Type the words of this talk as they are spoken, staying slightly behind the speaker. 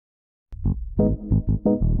I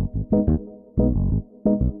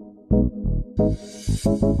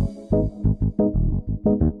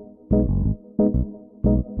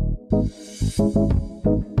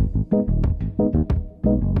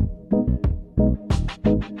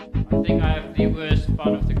think I have the worst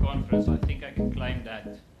fun of the conference. I think I can claim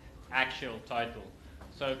that actual title.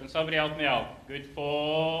 So can somebody help me out? Good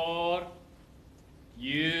for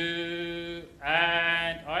you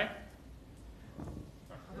and I?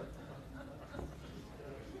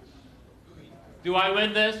 Do I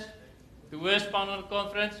win this? The worst fun of the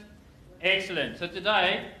conference? Excellent. So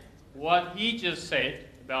today, what he just said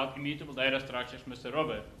about immutable data structures, Mr.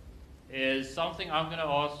 Robert, is something I'm going to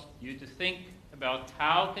ask you to think about.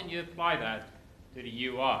 How can you apply that to the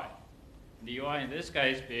UI? And the UI in this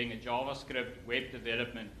case being a JavaScript web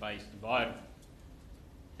development based environment.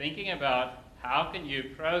 Thinking about how can you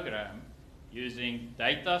program using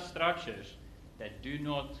data structures that do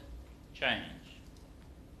not change,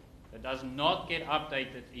 that does not get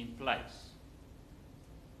updated in place.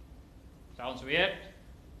 Sounds weird?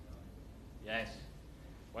 Yes.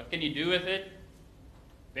 What can you do with it?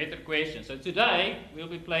 Better question. So today we'll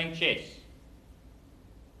be playing chess.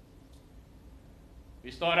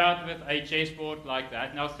 We start out with a chessboard like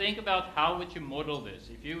that. Now think about how would you model this.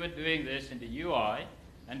 If you were doing this in the UI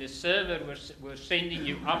and the server were sending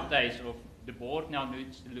you updates of the board now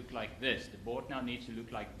needs to look like this, the board now needs to look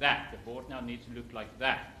like that, the board now needs to look like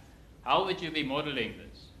that. How would you be modeling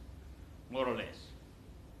this, more or less?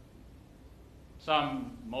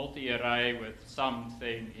 Some multi-array with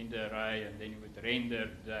something in the array, and then you would render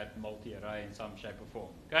that multi-array in some shape or form.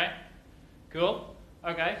 Okay? Cool?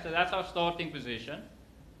 Okay, so that's our starting position.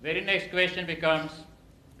 Very next question becomes,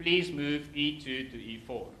 please move E2 to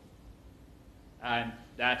E4. And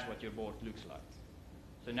that's what your board looks like.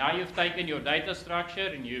 So now you've taken your data structure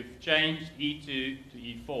and you've changed E2 to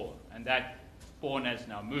E4, and that pawn has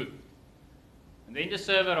now moved. And then the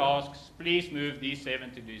server asks, please move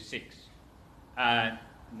D7 to D6. And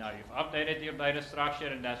now you've updated your data structure,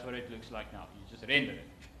 and that's what it looks like now. You just render it.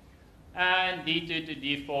 And D2 to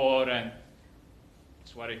D4, and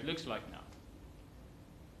it's what it looks like now.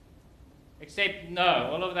 Except no,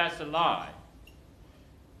 all of that's a lie.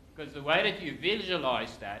 Because the way that you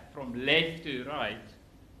visualize that from left to right,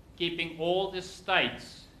 keeping all the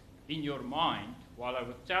states in your mind while I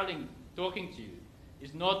was talking to you,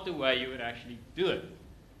 is not the way you would actually do it.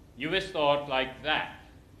 You would start like that,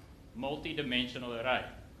 multi-dimensional array.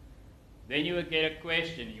 Then you would get a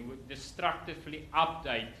question, you would destructively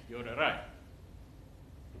update your array.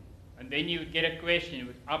 And then you would get a question, you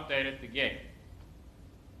would update it again.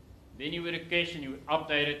 Then you would get a question, you would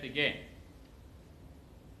update it again.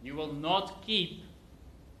 You will not keep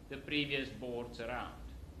the previous boards around,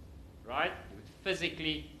 right? You would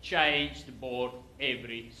physically change the board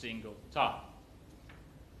every single time.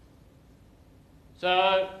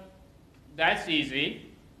 So that's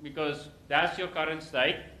easy, because that's your current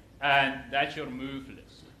state, and that's your move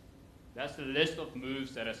list. That's the list of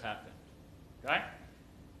moves that has happened, okay?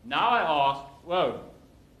 Now I ask, whoa,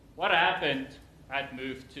 what happened at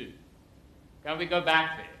move 2? Can we go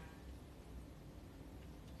back there?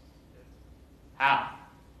 How?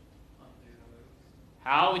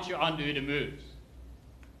 How would you undo the moves?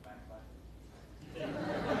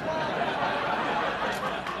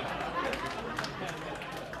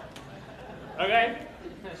 Okay?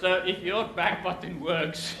 So if your back button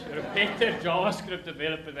works, you're a better JavaScript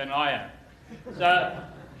developer than I am. So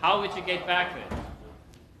how would you get back there?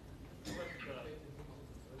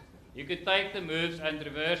 You could take the moves and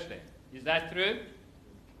reverse them. Is that true?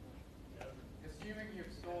 Assuming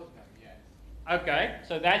you've stored them, yes. Okay,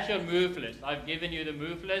 so that's your move list. I've given you the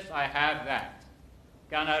move list. I have that.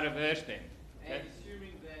 Can I reverse them? And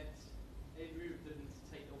assuming that a move didn't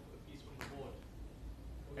take off a piece from the board.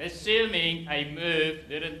 Assuming a move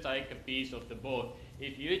didn't take a piece of the board.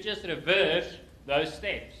 If you just reverse those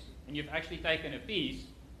steps and you've actually taken a piece,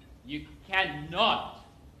 you cannot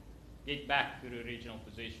get back to the original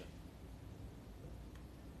position.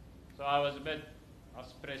 So I was a bit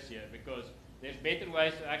express here because there's better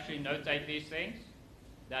ways to actually notate these things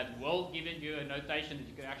that will give you a notation that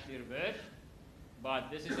you can actually reverse. But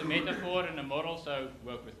this is a metaphor and a model, so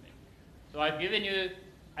work with me. So I've given you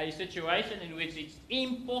a situation in which it's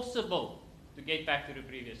impossible to get back to the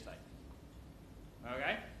previous state.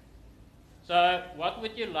 Okay? So what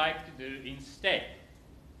would you like to do instead?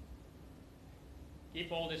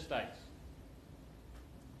 Keep all the states.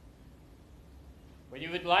 What you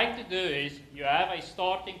would like to do is you have a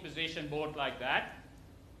starting position board like that.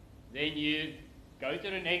 Then you go to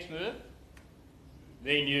the next move.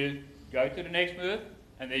 Then you go to the next move.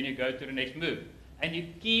 And then you go to the next move. and you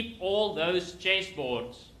keep all those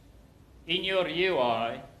chessboards in your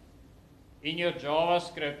UI, in your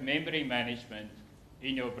JavaScript memory management,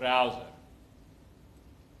 in your browser.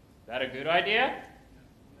 Is that a good idea?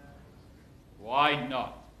 Why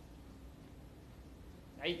not?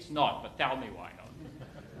 It's not, but tell me why not.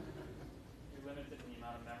 You're limited in the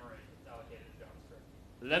amount of memory that's allocated to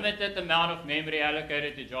JavaScript. Limited amount of memory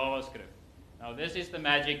allocated to JavaScript. Now this is the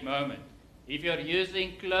magic moment. If you're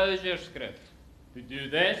using ClojureScript to do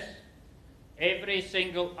this, every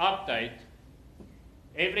single update,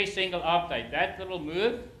 that little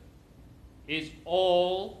move is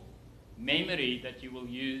all memory that you will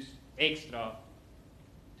use extra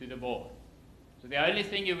to the board. So the only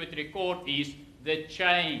thing you would record is the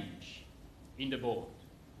change in the board.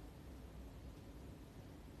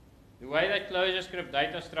 The way that ClojureScript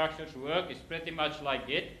data structures work is pretty much like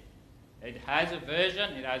Git. It has a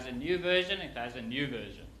version, it has a new version, it has a new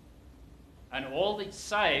version. And all it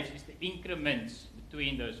saves is the increments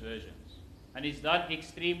between those versions. And it's done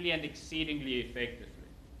extremely and exceedingly effectively.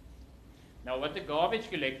 Now what the garbage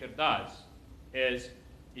collector does is,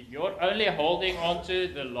 if you're only holding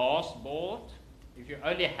onto the last board, if you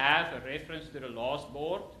only have a reference to the last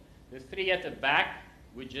board, the 3 at the back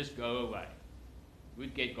would just go away,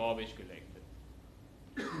 would get garbage collected.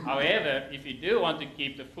 However, if you do want to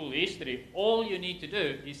keep the full history, all you need to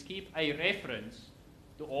do is keep a reference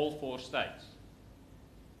to all 4 states.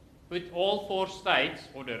 Put all 4 states,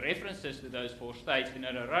 or the references to those 4 states, in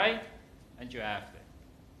an array, and you have them.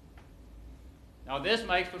 Now this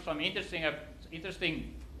makes for some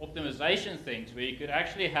interesting optimization things, where you could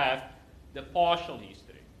actually have the partial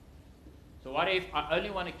history. So what if I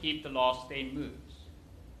only want to keep the last 10 moves?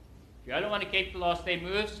 If you only want to keep the last 10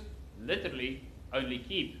 moves, literally only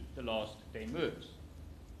keep the last 10 moves.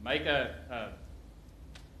 Make a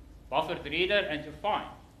buffered reader and you're fine.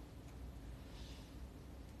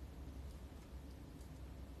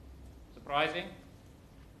 Surprising?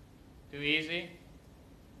 Too easy?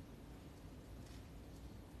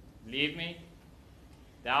 Leave me?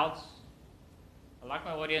 Doubts? I'd like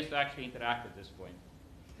my audience to actually interact at this point.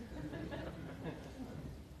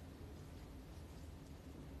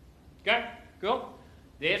 Okay, cool.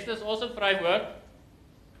 There's this awesome framework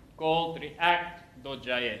called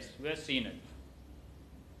React.js. Who has seen it?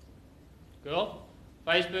 Cool.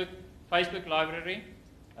 Facebook library.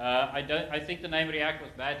 I think the name React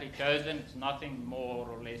was badly chosen. It's nothing more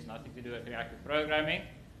or less, nothing to do with reactive programming.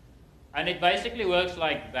 And it basically works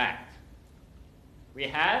like that. We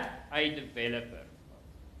have a developer,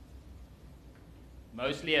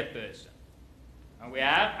 mostly a person. And we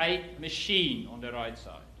have a machine on the right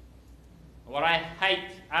side. What I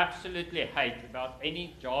hate, absolutely hate, about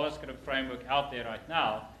any JavaScript framework out there right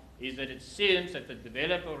now is that it assumes that the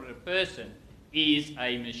developer or the person is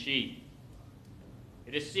a machine.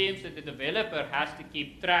 It assumes that the developer has to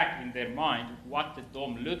keep track in their mind what the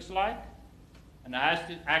DOM looks like, and has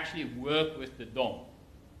to actually work with the DOM.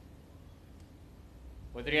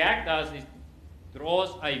 What React does is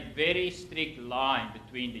draws a very strict line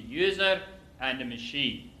between the user and the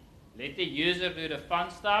machine. Let the user do the fun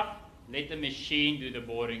stuff, let the machine do the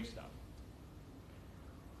boring stuff.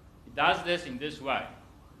 It does this in this way.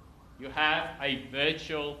 You have a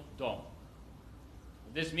virtual DOM.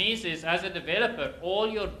 What this means is, as a developer, all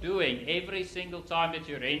you're doing every single time that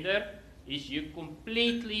you render is you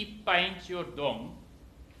completely paint your DOM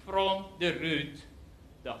from the root,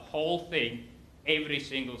 the whole thing, every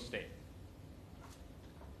single step.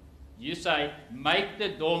 You say, make the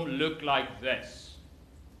DOM look like this,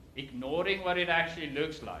 ignoring what it actually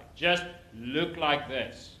looks like. Just look like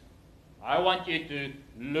this. I want you to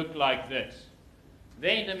look like this.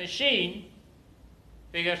 Then the machine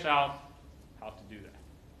figures out how to do that.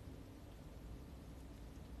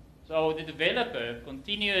 So the developer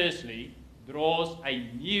continuously draws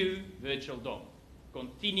a new virtual DOM,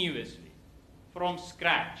 continuously, from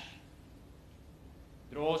scratch.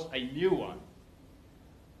 Draws a new one.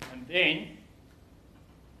 And then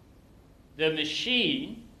the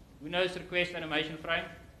machine, who knows request animation frame?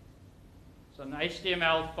 It's an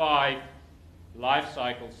HTML5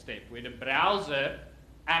 lifecycle step where the browser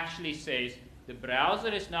actually says the browser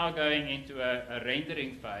is now going into a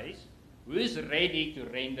rendering phase. Who's ready to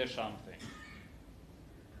render something?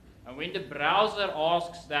 And when the browser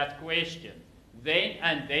asks that question, then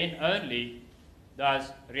and then only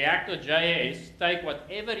does React.js take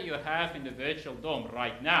whatever you have in the virtual DOM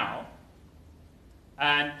right now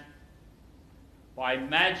and by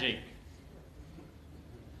magic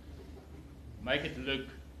make it look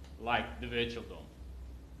like the virtual DOM.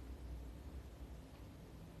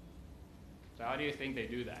 So how do you think they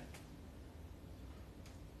do that?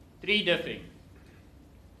 Three different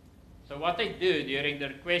So what they do during the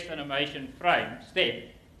request animation frame step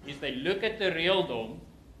is they look at the real DOM,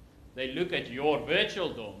 they look at your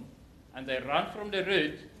virtual DOM, and they run from the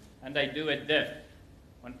root and they do a diff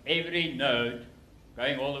on every node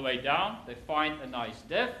going all the way down. They find a nice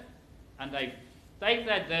diff and they take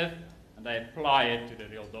that diff and they apply it to the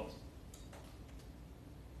real DOM.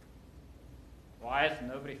 Why has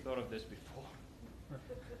nobody thought of this before? I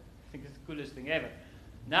think it's the coolest thing ever.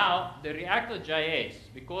 Now, the Reactive.js,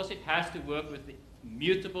 because it has to work with the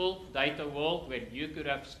mutable data world where you could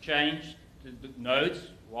have changed the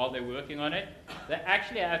nodes while they're working on it, they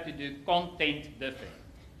actually have to do content diffing.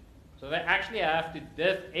 So they actually have to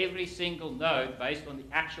diff every single node based on the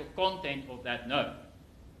actual content of that node,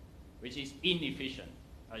 which is inefficient,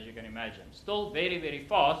 as you can imagine. Still very, very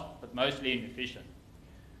fast, but mostly inefficient.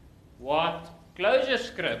 What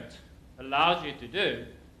ClojureScript allows you to do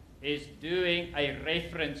is doing a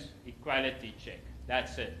reference equality check.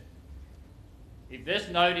 That's it. If this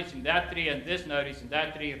node is in that tree and this node is in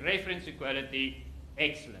that tree, reference equality,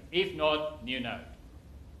 excellent. If not, new node.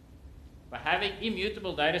 By having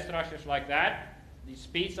immutable data structures like that, it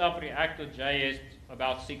speeds up Reactive.js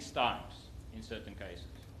about 6 times in certain cases.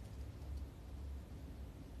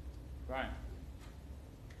 Right.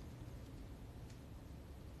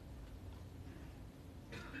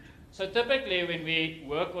 So typically when we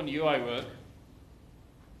work on UI work,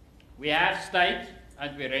 we have state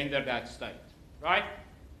and we render that state, right?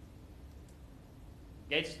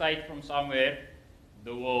 Get state from somewhere,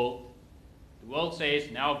 the world. The world says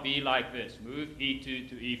now be like this, move E2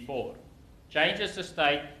 to E4. Changes the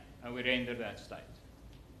state and we render that state.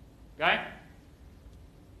 Okay?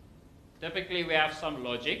 Typically we have some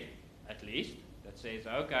logic, at least, that says,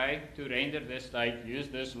 okay, to render this state, use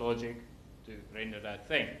this logic to render that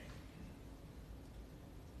thing.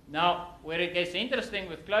 Now, where it gets interesting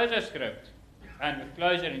with ClojureScript and with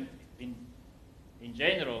Clojure in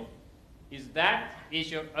general, is that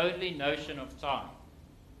is your only notion of time.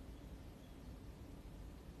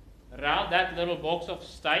 Around that little box of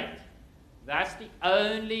state, that's the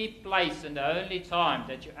only place and the only time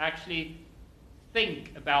that you actually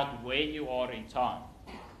think about where you are in time.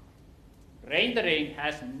 Rendering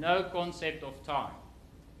has no concept of time.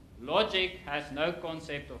 Logic has no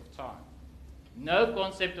concept of time. No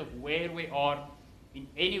concept of where we are in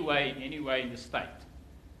any way in the state.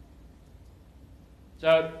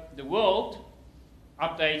 So the world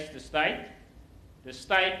updates the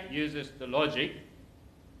state uses the logic,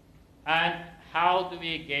 and how do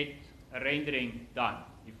we get a rendering done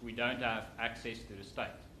if we don't have access to the state?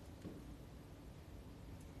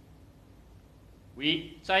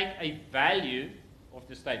 We take a value of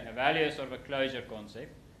the state. A value is sort of a closure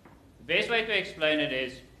concept. The best way to explain it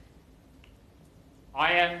is,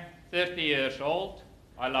 I am 30 years old,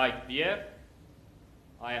 I like beer.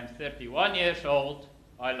 I am 31 years old,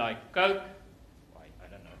 I like Coke. I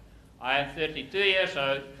don't know. I am 32 years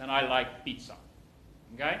old and I like pizza.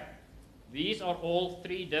 Okay? These are all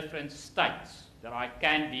 3 different states that I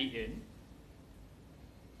can be in.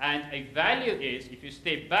 And a value is, if you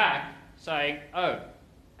step back, saying, oh,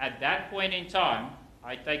 at that point in time,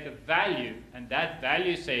 I take a value and that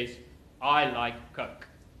value says, I like Coke.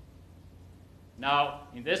 Now,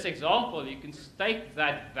 in this example, you can take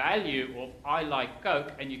that value of I like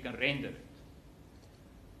Coke and you can render it.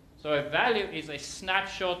 So a value is a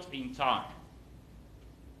snapshot in time,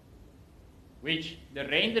 which the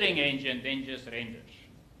rendering engine then just renders.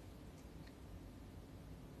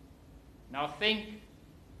 Now think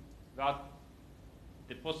about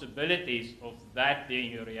the possibilities of that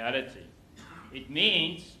being your reality. It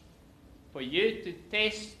means for you to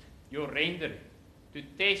test your rendering, to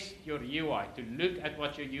test your UI, to look at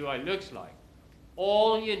what your UI looks like,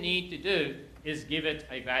 all you need to do is give it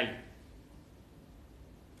a value.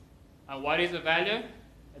 And what is a value?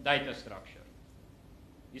 A data structure.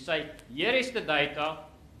 You say, here is the data,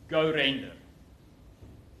 go render.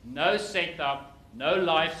 No setup, no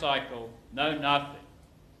life cycle, no nothing.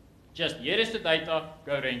 Just here is the data,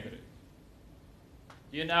 go render it.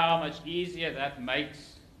 Do you know how much easier that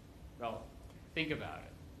makes? Well, think about it.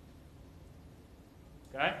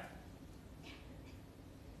 Okay?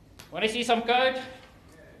 Want to see some code?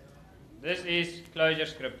 This is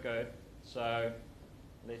ClojureScript code. So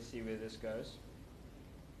let's see where this goes.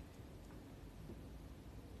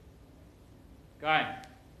 Okay.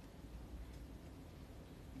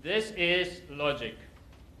 This is logic.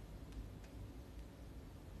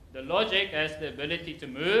 The logic has the ability to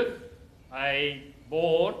move a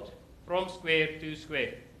board from square to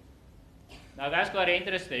square. Now that's quite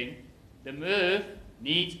interesting. The move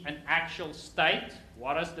needs an actual state.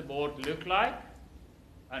 What does the board look like?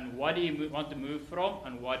 and what do you want to move from,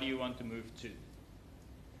 and what do you want to move to.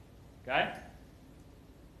 Okay?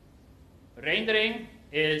 Rendering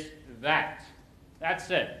is that. That's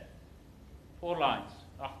it. 4 lines,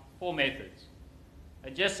 4 methods.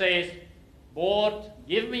 It just says, board,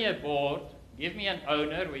 give me a board, give me an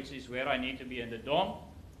owner, which is where I need to be in the DOM.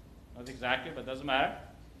 Not exactly, but doesn't matter.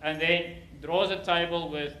 And then draws a table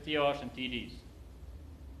with TRs and TDs.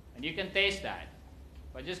 And you can test that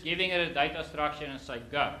by just giving it a data structure and say,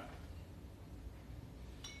 go.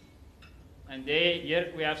 And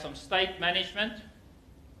here we have some state management.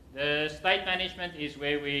 The state management is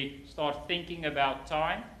where we start thinking about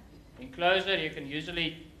time. In Clojure, you can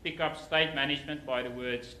usually pick up state management by the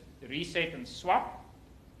words reset and swap,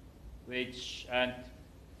 and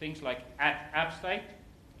things like at app state.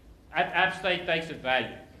 At app state takes a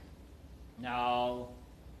value. Now,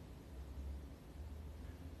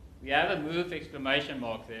 we have a move exclamation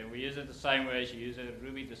mark there. We use it the same way as you use a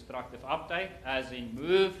Ruby destructive update, as in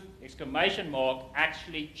move exclamation mark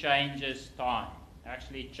actually changes time,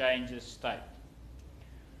 actually changes state.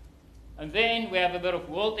 And then we have a bit of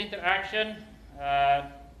world interaction.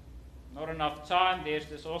 Not enough time. There's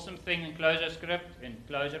this awesome thing in ClojureScript, in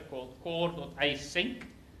Clojure, called core.async.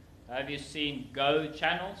 Have you seen Go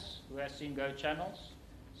channels? Who has seen Go channels?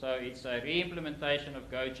 So it's a re-implementation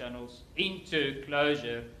of Go channels into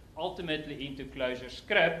Clojure, ultimately into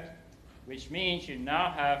ClojureScript, which means you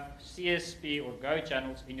now have CSP or Go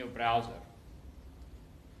channels in your browser.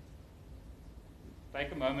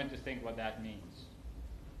 Take a moment to think what that means.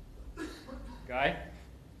 Okay?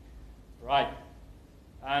 Right.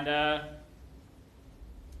 And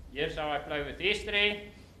here's how I play with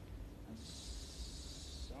history. And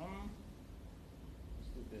let's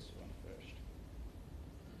do this one first.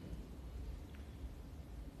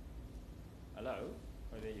 Hello?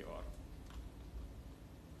 Oh, there you are.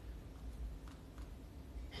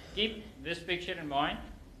 Keep this picture in mind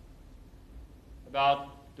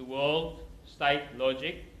about the world state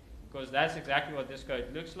logic, because that's exactly what this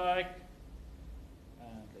code looks like.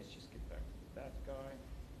 And let's just get back to that guy.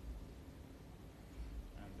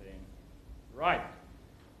 And then, right.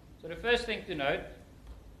 So the first thing to note,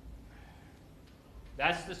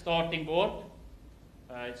 that's the starting board.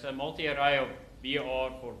 It's a multi-array of BR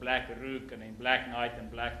for black rook, and then black knight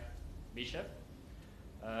and black bishop.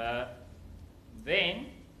 Then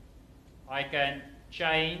I can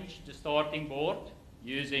change the starting board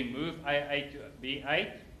using move A8 to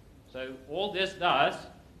B8. So all this does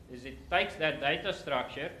is it takes that data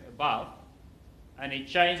structure above and it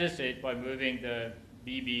changes it by moving the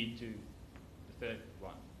BB to the third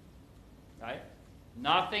one. Right?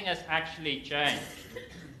 Nothing has actually changed.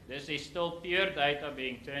 This is still pure data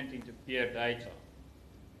being turned into pure data.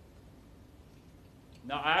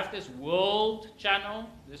 Now I have this world channel,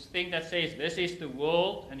 this thing that says this is the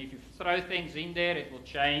world, and if you throw things in there, it will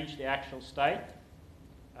change the actual state.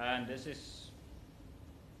 And this is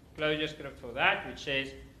ClojureScript for that, which says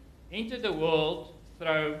into the world,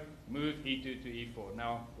 throw move E2 to E4.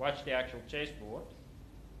 Now watch the actual chessboard.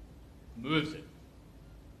 Moves it.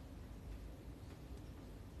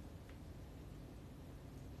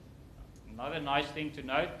 Another nice thing to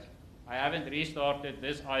note, I haven't restarted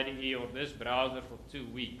this IDE or this browser for 2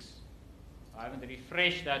 weeks. I haven't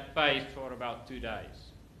refreshed that page for about 2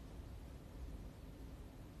 days.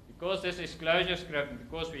 Because this is ClojureScript and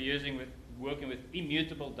because we're working with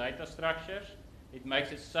immutable data structures, it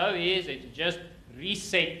makes it so easy to just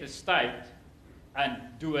reset the state and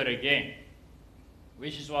do it again,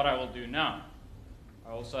 which is what I will do now.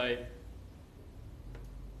 I will say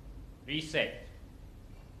reset.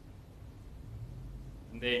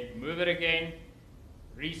 And then move it again,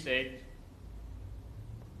 reset.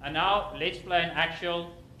 And now let's play an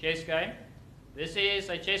actual chess game. This is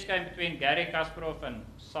a chess game between Garry Kasparov and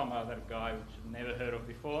some other guy which I've never heard of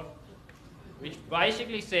before, which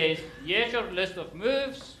basically says, here's your list of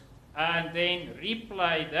moves, and then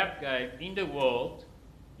replay that game in the world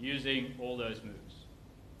using all those moves.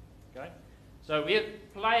 Okay? So we're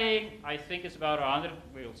playing, I think it's about 100,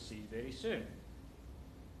 we'll see very soon.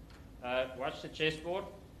 Watch the chessboard,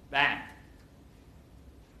 bam.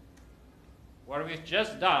 What we've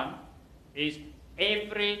just done is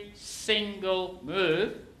every single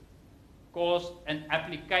move caused an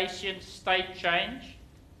application state change,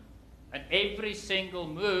 and every single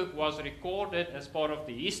move was recorded as part of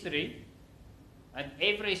the history, and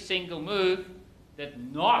every single move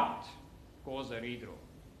did not cause a redraw.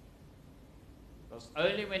 It was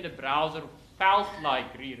only when the browser felt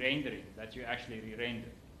like re-rendering that you actually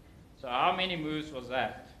re-rendered. So how many moves was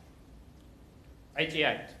that?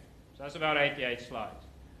 88. So that's about 88 slides.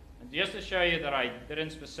 And just to show you that I didn't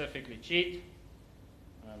specifically cheat,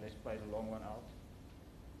 Let's play the long one out.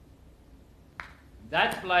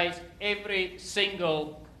 That plays every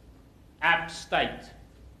single app state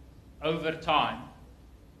over time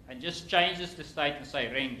and just changes the state and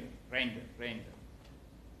say render, render, render.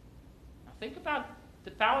 Now think about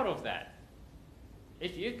the power of that.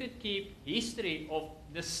 If you could keep history of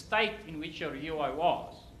the state in which your UI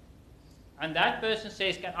was, and that person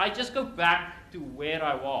says, can I just go back to where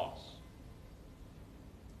I was?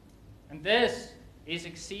 And this is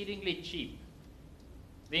exceedingly cheap.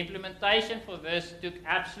 The implementation for this took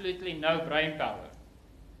absolutely no brain power.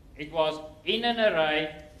 It was in an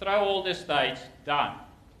array, throw all the states, done.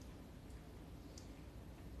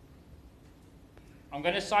 I'm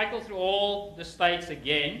going to cycle through all the states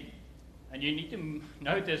again, and you need to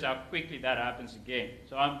notice how quickly that happens again.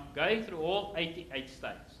 So I'm going through all 88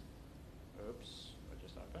 states. Oops, what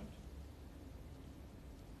just happened?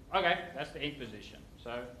 Okay, that's the end position.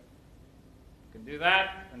 So I can do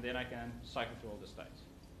that, and then I can cycle through all the states.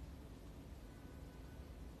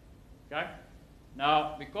 Okay?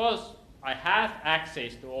 Now, because I have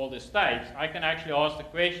access to all the states, I can actually ask the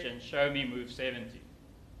question, show me move 70.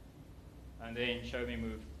 And then show me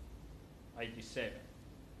move 87.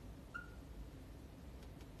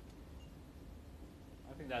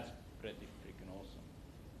 I think that's pretty freaking awesome.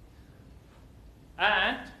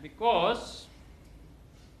 And because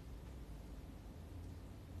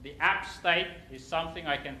the app state is something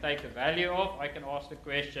I can take the value of, I can ask the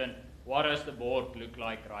question, what does the board look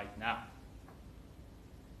like right now?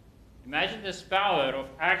 Imagine this power of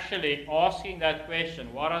actually asking that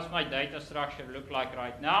question, what does my data structure look like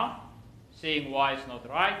right now? Seeing why it's not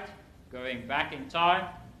right, going back in time,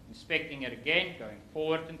 inspecting it again, going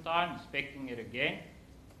forward in time, inspecting it again.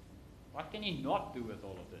 What can you not do with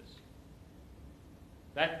all of this?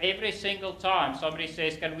 That every single time somebody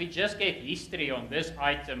says, can we just get history on this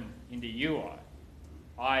item in the UI?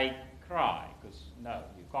 I cry, because no,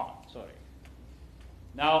 you can't, sorry.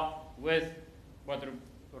 Now, with what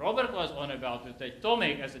Robert was on about with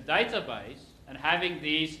Atomic as a database and having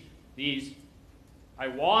these I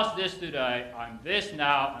was this today, I'm this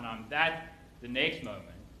now, and I'm that the next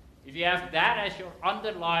moment. If you have that as your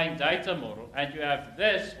underlying data model and you have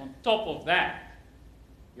this on top of that,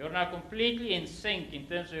 you're now completely in sync in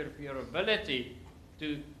terms of your ability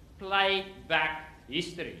to play back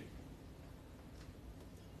history.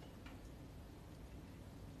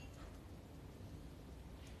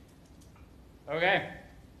 Okay,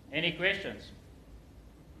 any questions?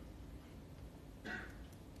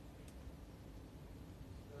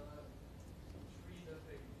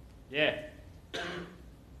 Yeah.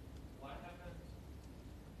 What happens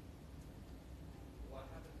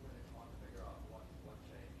when it can't figure out what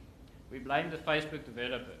changed? We blame the Facebook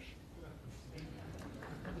developers.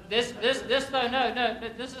 This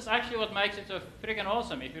is actually what makes it so friggin'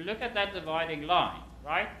 awesome. If you look at that dividing line,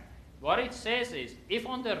 right? What it says is, if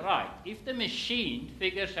on the right, if the machine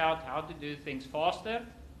figures out how to do things faster,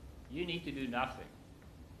 you need to do nothing.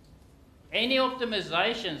 Any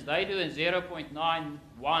optimizations they do in 0.9, 1.0,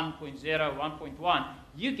 1.1,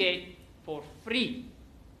 you get for free.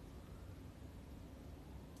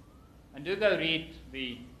 And do go read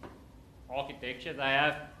the architecture. They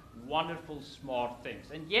have wonderful, smart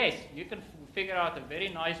things. And yes, you can figure out a very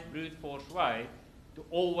nice brute force way to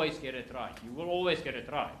always get it right. You will always get it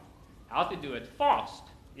right. How to do it fast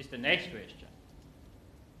is the next question.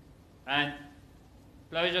 And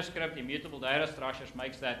ClojureScript, immutable data structures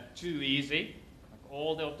makes that too easy. Like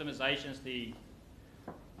all the optimizations the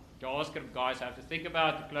JavaScript guys have to think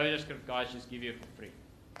about, the ClojureScript guys just give you for free.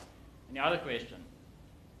 Any other question?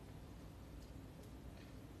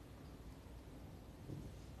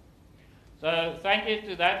 So thank you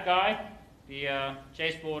to that guy. The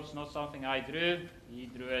chessboard's not something I drew. He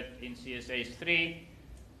drew it in CSS3.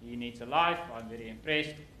 He needs a life. I'm very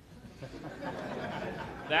impressed.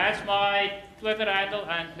 That's my Twitter handle,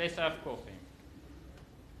 and let's have coffee.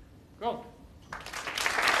 Cool.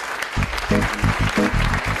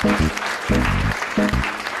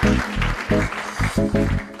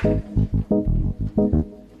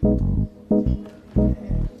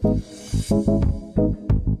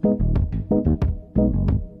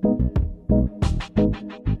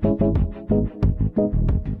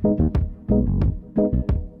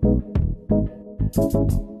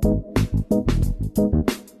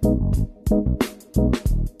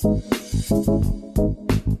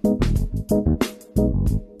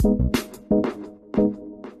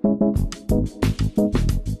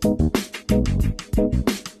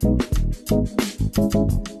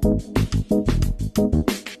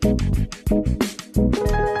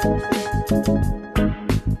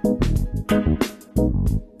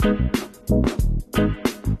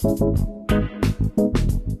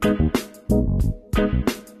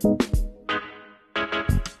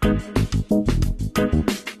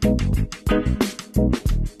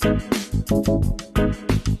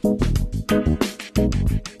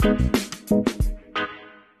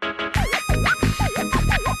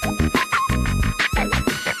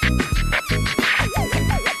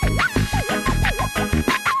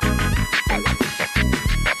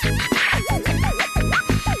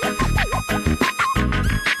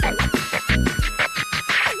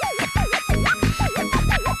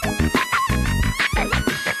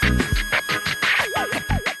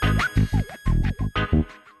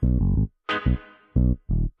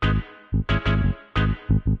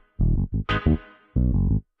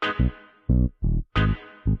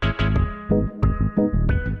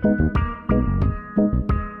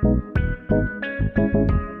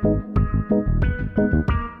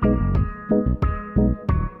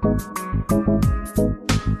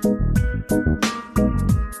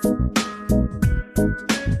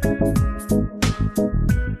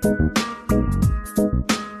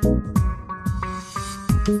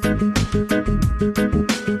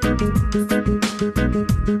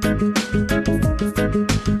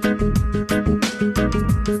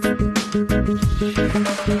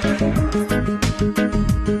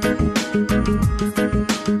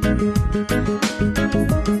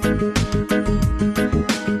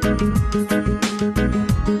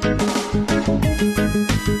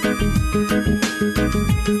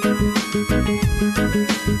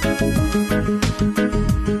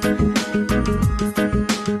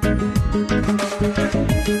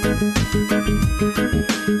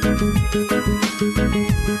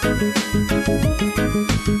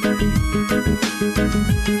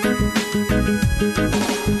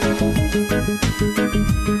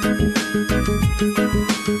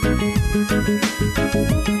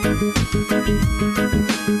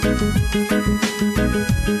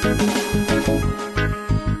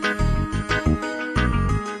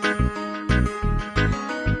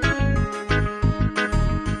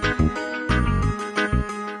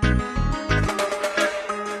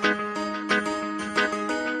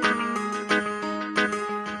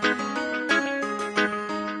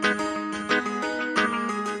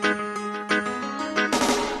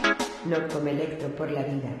 No come electro por la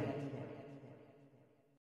vida.